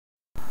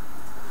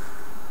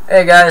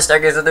Hey guys,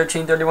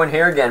 Stargazer1331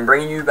 here again,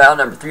 bringing you battle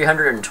number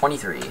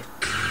 323.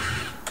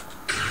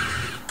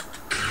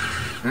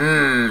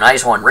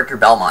 Nice one, Richter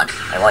Belmont.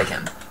 I like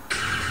him.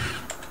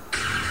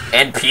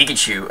 And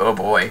Pikachu, oh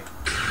boy.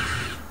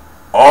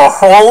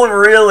 Oh,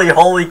 really?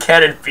 Holy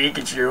Ken and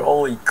Pikachu,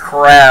 holy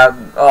crap.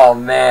 Oh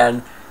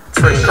man, it's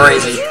pretty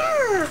crazy.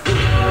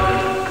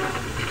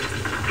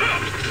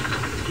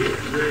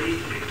 Get ready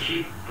to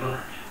kick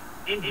butt.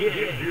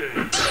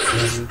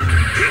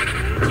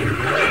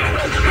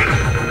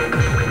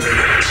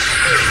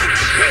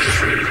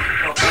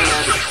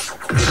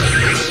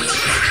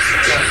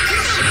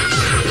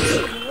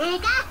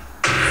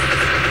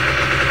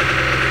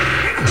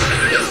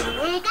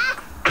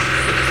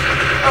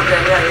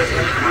 Okay, yeah.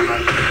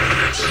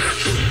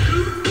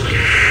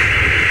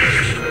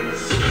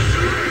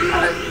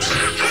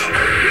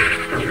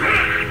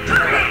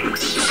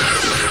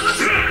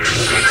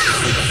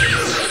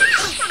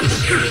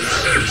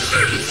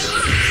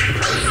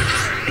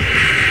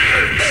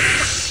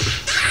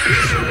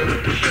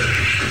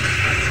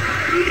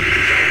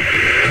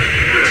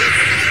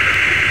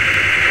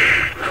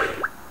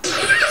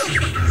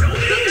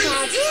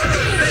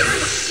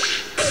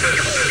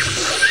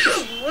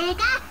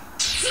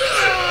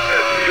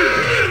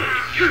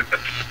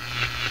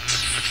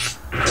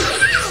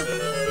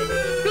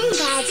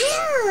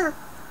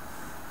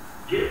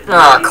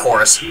 Ah, of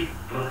course.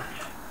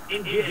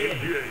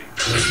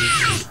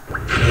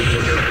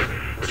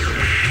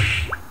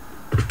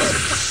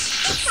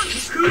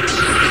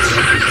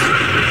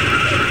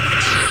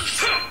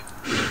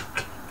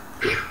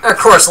 Of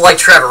course, like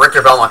Trevor,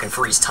 Richter Belmont can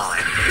freeze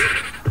time.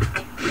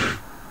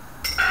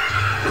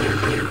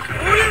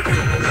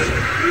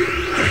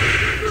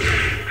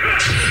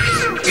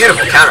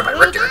 Beautiful counter by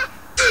Richter.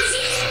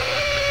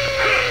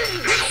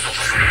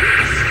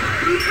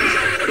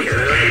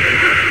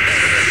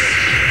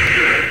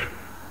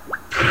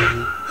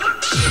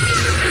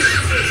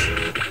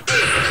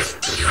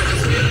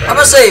 I'm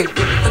gonna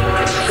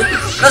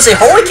say,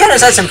 Holy Ken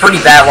has had some pretty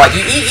bad luck.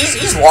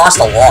 He's lost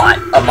a lot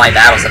of my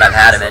battles that I've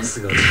had him in.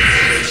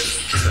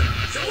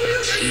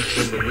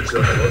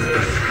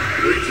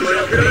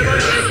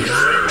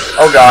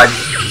 Oh god.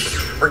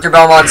 Richter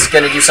Belmont's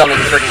gonna do something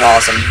freaking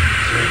awesome.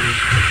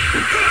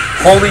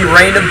 Holy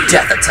Rain of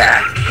Death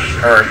Attack.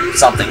 Or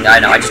something, I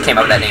know, I just came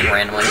up with that name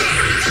randomly.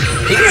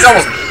 Pikachu's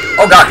almost...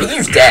 Oh god,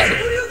 Pikachu's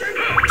dead.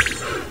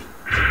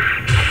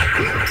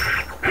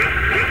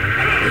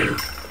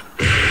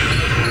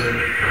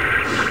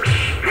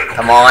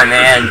 Come on,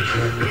 man.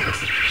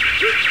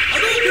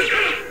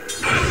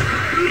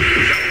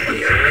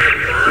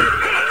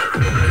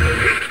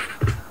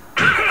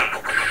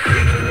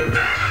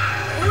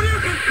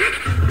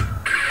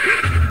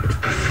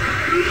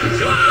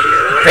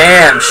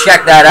 Bam!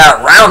 Check that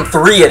out. Round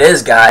 3 it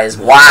is, guys.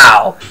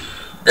 Wow.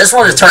 This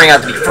one is turning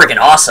out to be freaking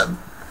awesome.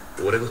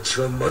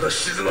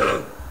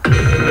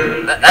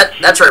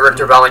 That's right,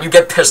 Richter Belmont. You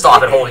get pissed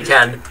off at Holy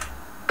Ken.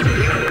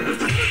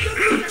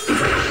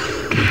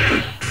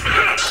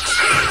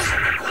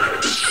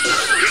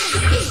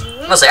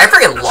 I must say, I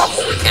freaking love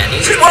Holy Ken.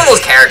 He's just one of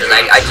those characters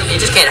you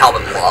just can't help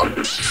but love.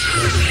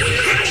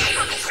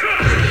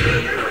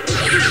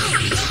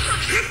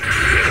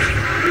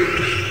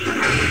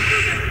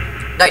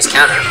 Nice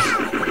counter.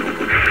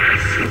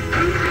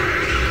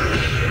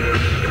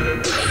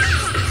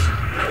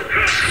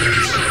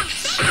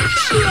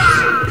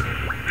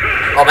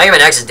 Oh, Mega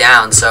Man X is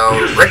down, so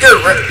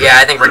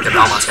yeah, I think Richter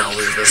Belmont's gonna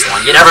lose this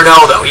one. You never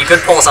know, though. He could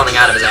pull something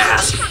out of his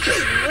ass.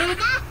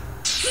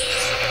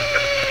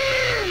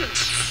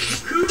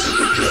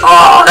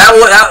 Oh, that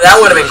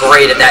would have been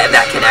great if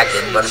that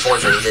connected, but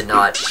unfortunately it did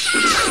not.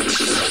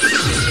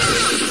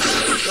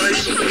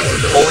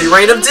 Holy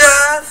Rain of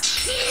Death!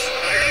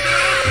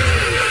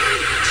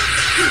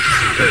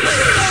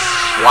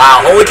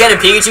 Wow, Holy Ken and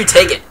Pikachu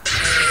take it.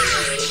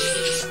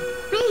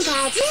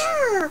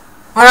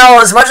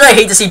 Well, as much as I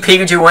hate to see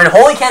Pikachu win,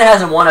 Holy Ken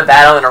hasn't won a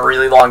battle in a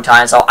really long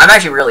time, so I'm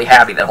actually really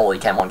happy that Holy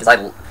Ken won,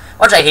 because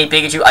much as I hate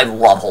Pikachu, I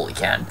love Holy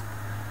Ken.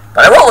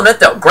 But I will admit,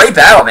 though, great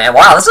battle, man.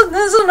 Wow, this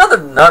is another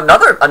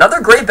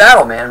great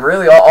battle, man.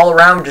 Really, all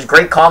around, just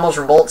great combos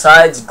from both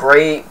sides.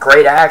 Great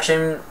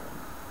action.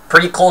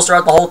 Pretty close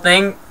throughout the whole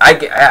thing. I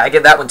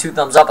give that one 2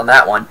 thumbs up on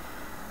that one.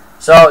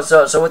 So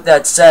with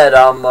that said,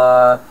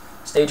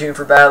 stay tuned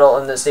for battle,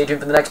 and stay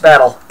tuned for the next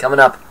battle coming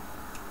up.